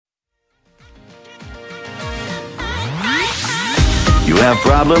have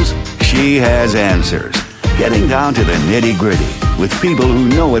problems, she has answers. Getting down to the nitty-gritty with people who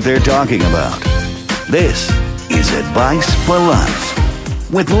know what they're talking about. This is Advice for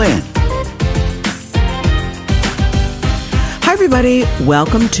Life with Lynn. Hi, everybody.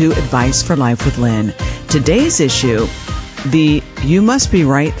 Welcome to Advice for Life with Lynn. Today's issue, the you must be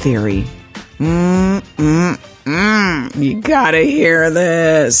right theory. You gotta hear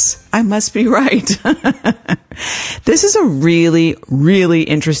this. I must be right. This is a really, really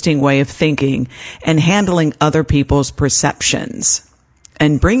interesting way of thinking and handling other people's perceptions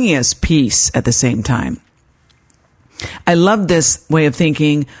and bringing us peace at the same time. I love this way of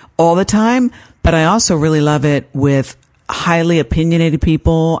thinking all the time, but I also really love it with highly opinionated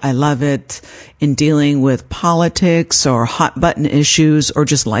people. I love it in dealing with politics or hot button issues or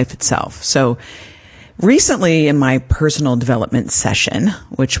just life itself. So recently in my personal development session,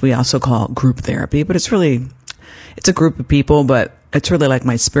 which we also call group therapy, but it's a group of people, but it's really like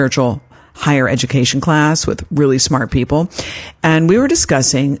my spiritual higher education class with really smart people. And we were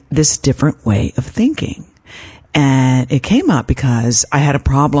discussing this different way of thinking. And it came up because I had a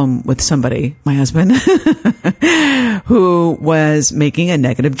problem with somebody, my husband, who was making a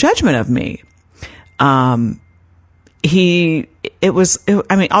negative judgment of me. I'll just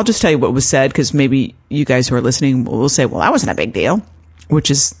tell you what was said, because maybe you guys who are listening will say, well, that wasn't a big deal, which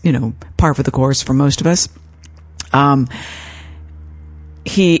is, par for the course for most of us.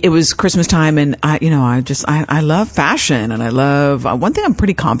 It was Christmas time, and I love fashion, and I love, one thing I'm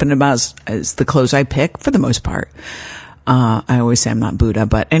pretty confident about is the clothes I pick for the most part. I always say I'm not Buddha,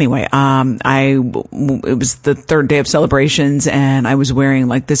 but anyway, it was the third day of celebrations, and I was wearing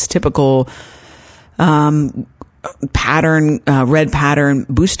like this typical, red pattern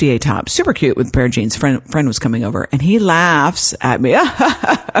bustier top, super cute, with a pair of jeans. Friend was coming over, and he laughs at me.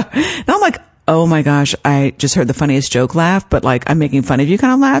 And I'm like, oh my gosh, I just heard the funniest joke laugh, but like, I'm making fun of you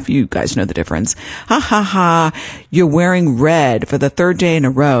kind of laugh. You guys know the difference. Ha ha ha. You're wearing red for the third day in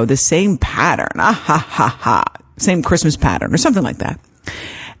a row, the same pattern. Ha ha ha ha. Same Christmas pattern or something like that.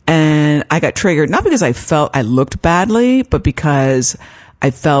 And I got triggered, not because I felt I looked badly, but because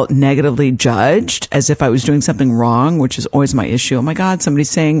I felt negatively judged, as if I was doing something wrong, which is always my issue. Oh my God, somebody's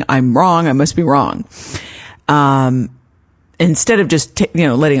saying I'm wrong. I must be wrong. Instead of just,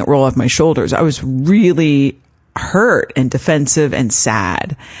 letting it roll off my shoulders, I was really hurt and defensive and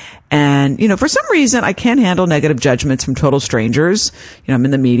sad. And, for some reason, I can't handle negative judgments from total strangers. I'm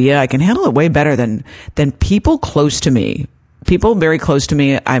in the media. I can handle it way better than people close to me. People very close to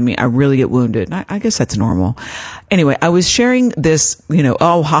me, I really get wounded. I guess that's normal. Anyway, I was sharing this,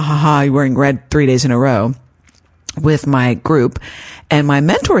 oh, ha ha ha, you're wearing red 3 days in a row with my group. And my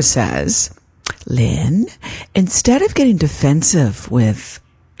mentor says, Lynn, instead of getting defensive with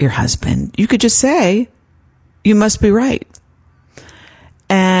your husband, you could just say, you must be right.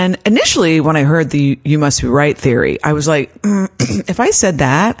 And initially, when I heard the you must be right theory, I was like, if I said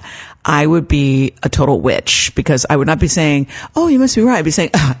that, I would be a total witch, because I would not be saying, oh, you must be right. I'd be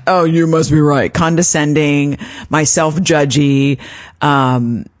saying, oh, you must be right. Condescending, myself-judgy,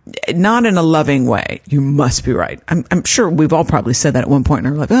 not in a loving way. You must be right. I'm sure we've all probably said that at one point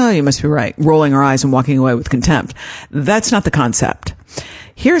in our life. Oh, you must be right. Rolling our eyes and walking away with contempt. That's not the concept.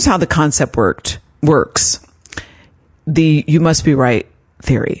 Here's how the concept works. The you must be right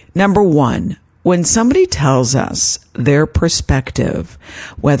theory. Number one, when somebody tells us their perspective,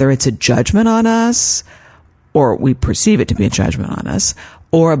 whether it's a judgment on us, or we perceive it to be a judgment on us,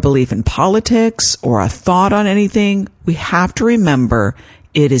 or a belief in politics, or a thought on anything, we have to remember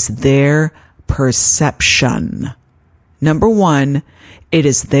it is their perception. Number one, it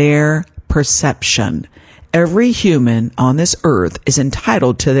is their perception. Every human on this earth is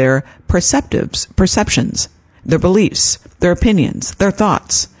entitled to their perceptions, their beliefs, their opinions, their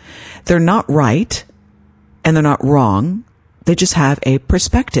thoughts. They're not right and they're not wrong. They just have a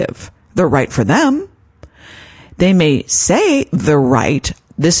perspective. They're right for them. They may say they're right.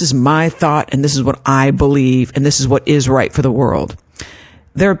 This is my thought and this is what I believe and this is what is right for the world.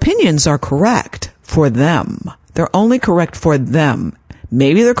 Their opinions are correct for them. They're only correct for them.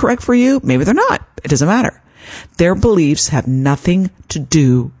 Maybe they're correct for you. Maybe they're not. It doesn't matter. Their beliefs have nothing to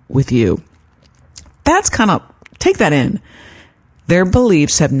do with you. Take that in. Their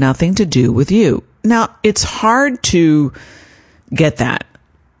beliefs have nothing to do with you. Now, it's hard to get that.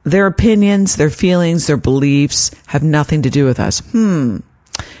 Their opinions, their feelings, their beliefs have nothing to do with us.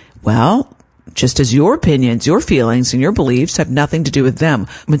 Well, just as your opinions, your feelings, and your beliefs have nothing to do with them.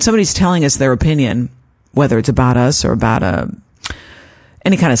 When somebody's telling us their opinion, whether it's about us or about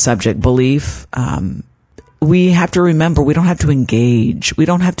any kind of subject, belief, we have to remember we don't have to engage. We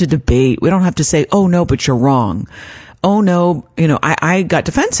don't have to debate. We don't have to say, oh, no, but you're wrong. oh no, I got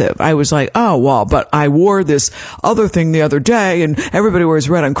defensive. I was like, oh, well, but I wore this other thing the other day and everybody wears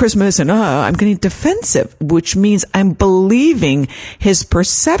red on Christmas and I'm getting defensive, which means I'm believing his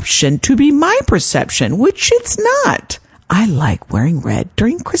perception to be my perception, which it's not. I like wearing red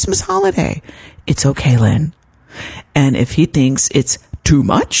during Christmas holiday. It's okay, Lynn. And if he thinks it's too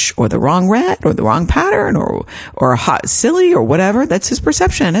much or the wrong red or the wrong pattern or hot, silly or whatever, that's his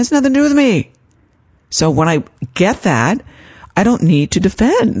perception. It has nothing to do with me. So when I get that, I don't need to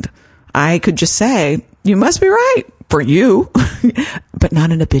defend. I could just say, you must be right for you, but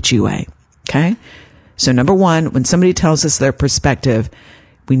not in a bitchy way. Okay. So number one, when somebody tells us their perspective,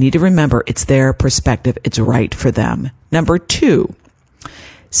 we need to remember it's their perspective. It's right for them. Number two,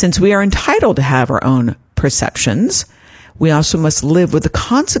 since we are entitled to have our own perceptions, we also must live with the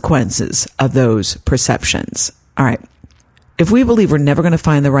consequences of those perceptions. All right. If we believe we're never going to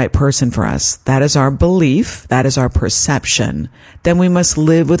find the right person for us, that is our belief, that is our perception, then we must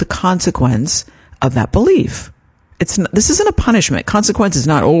live with the consequence of that belief. This isn't a punishment. Consequence is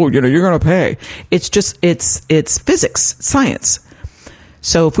not, you're going to pay. It's just, it's physics, science.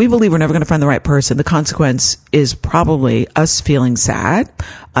 So if we believe we're never going to find the right person, the consequence is probably us feeling sad,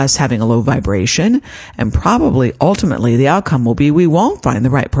 us having a low vibration, and probably ultimately the outcome will be we won't find the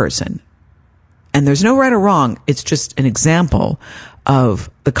right person. And there's no right or wrong. It's just an example of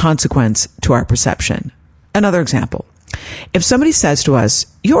the consequence to our perception. Another example. If somebody says to us,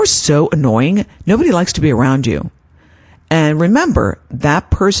 you're so annoying, nobody likes to be around you. And remember,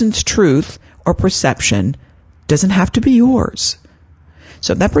 that person's truth or perception doesn't have to be yours.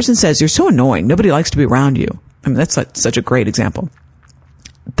 So if that person says, you're so annoying, nobody likes to be around you. I mean, that's such a great example.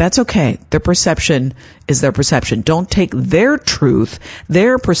 That's okay. Their perception is their perception. Don't take their truth,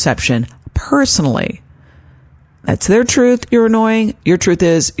 their perception personally. That's their truth. You're annoying. Your truth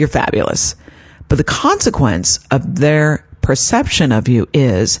is you're fabulous. But the consequence of their perception of you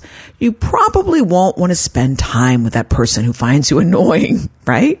is you probably won't want to spend time with that person who finds you annoying,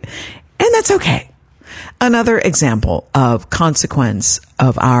 right? And that's okay. Another example of consequence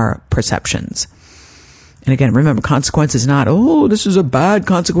of our perceptions. And again, remember, consequence is not, this is a bad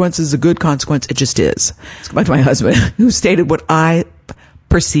consequence, this is a good consequence. It just is. Let's go back to my husband who stated what I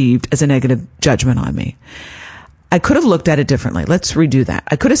perceived as a negative judgment on me. I could have looked at it differently. Let's redo that.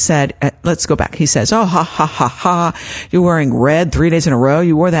 I could have said, let's go back. He says, oh, ha, ha, ha, ha. You're wearing red 3 days in a row.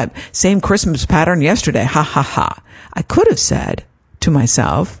 You wore that same Christmas pattern yesterday. Ha, ha, ha. I could have said to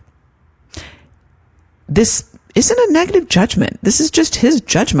myself, this isn't a negative judgment. This is just his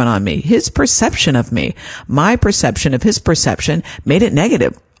judgment on me, his perception of me. My perception of his perception made it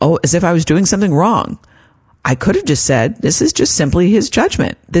negative. Oh, as if I was doing something wrong. I could have just said, this is just simply his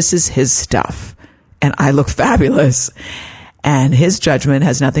judgment. This is his stuff. And I look fabulous. And his judgment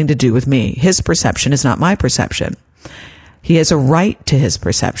has nothing to do with me. His perception is not my perception. He has a right to his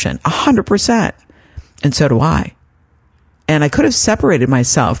perception, 100%. And so do I. And I could have separated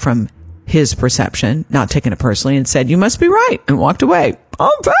myself from his perception, not taken it personally, and said, you must be right, and walked away. I'm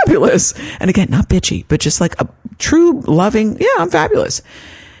fabulous. And again, not bitchy, but just like a true loving, yeah, I'm fabulous.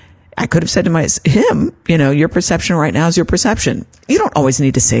 I could have said to him, your perception right now is your perception. You don't always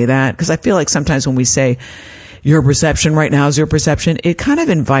need to say that, because I feel like sometimes when we say your perception right now is your perception, it kind of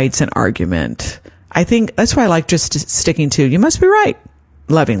invites an argument. I think that's why I like just sticking to, you must be right,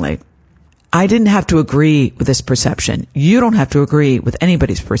 lovingly. I didn't have to agree with this perception. You don't have to agree with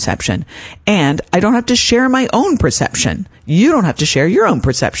anybody's perception. And I don't have to share my own perception. You don't have to share your own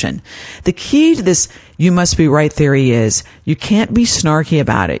perception. The key to this you must be right theory is you can't be snarky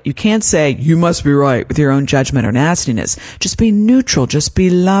about it. You can't say you must be right with your own judgment or nastiness. Just be neutral. Just be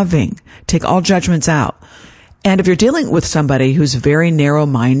loving. Take all judgments out. And if you're dealing with somebody who's very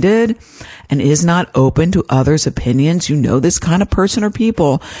narrow-minded and is not open to others' opinions, this kind of person or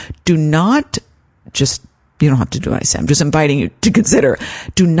people, do not just, you don't have to do what I say. I'm just inviting you to consider.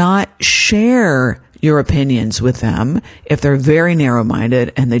 Do not share your opinions with them if they're very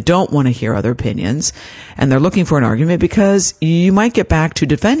narrow-minded and they don't want to hear other opinions and they're looking for an argument, because you might get back to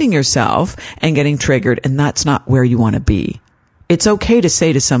defending yourself and getting triggered, and that's not where you want to be. It's okay to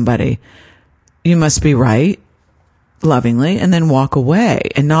say to somebody, you must be right, lovingly, and then walk away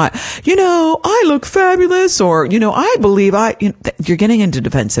and not, I look fabulous, or, I believe you're getting into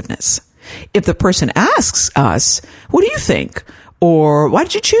defensiveness. If the person asks us, what do you think? Or why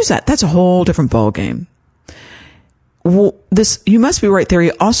did you choose that? That's a whole different ballgame. Well, this you must be right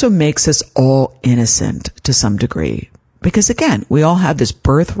theory also makes us all innocent to some degree. Because again, we all have this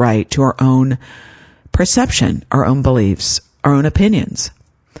birthright to our own perception, our own beliefs, our own opinions.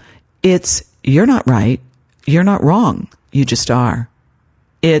 It's, you're not right. You're not wrong. You just are.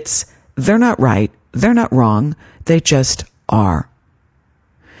 It's, they're not right. They're not wrong. They just are.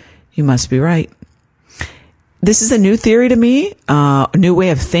 You must be right. This is a new theory to me, a new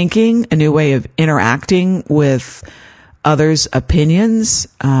way of thinking, a new way of interacting with others' opinions.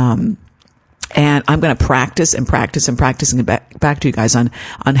 And I'm going to practice and get back to you guys on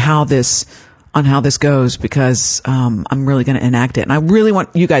how this goes, because I'm really going to enact it. And I really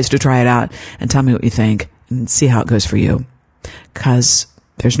want you guys to try it out and tell me what you think and see how it goes for you. Because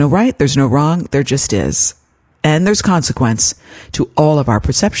there's no right, there's no wrong, there just is. And there's consequence to all of our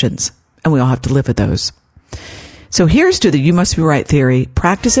perceptions, and we all have to live with those. So here's to the You Must Be Right theory.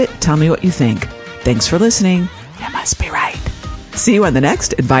 Practice it. Tell me what you think. Thanks for listening. You must be right. See you on the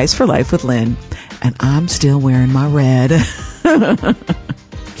next Advice for Life with Lynn. And I'm still wearing my red.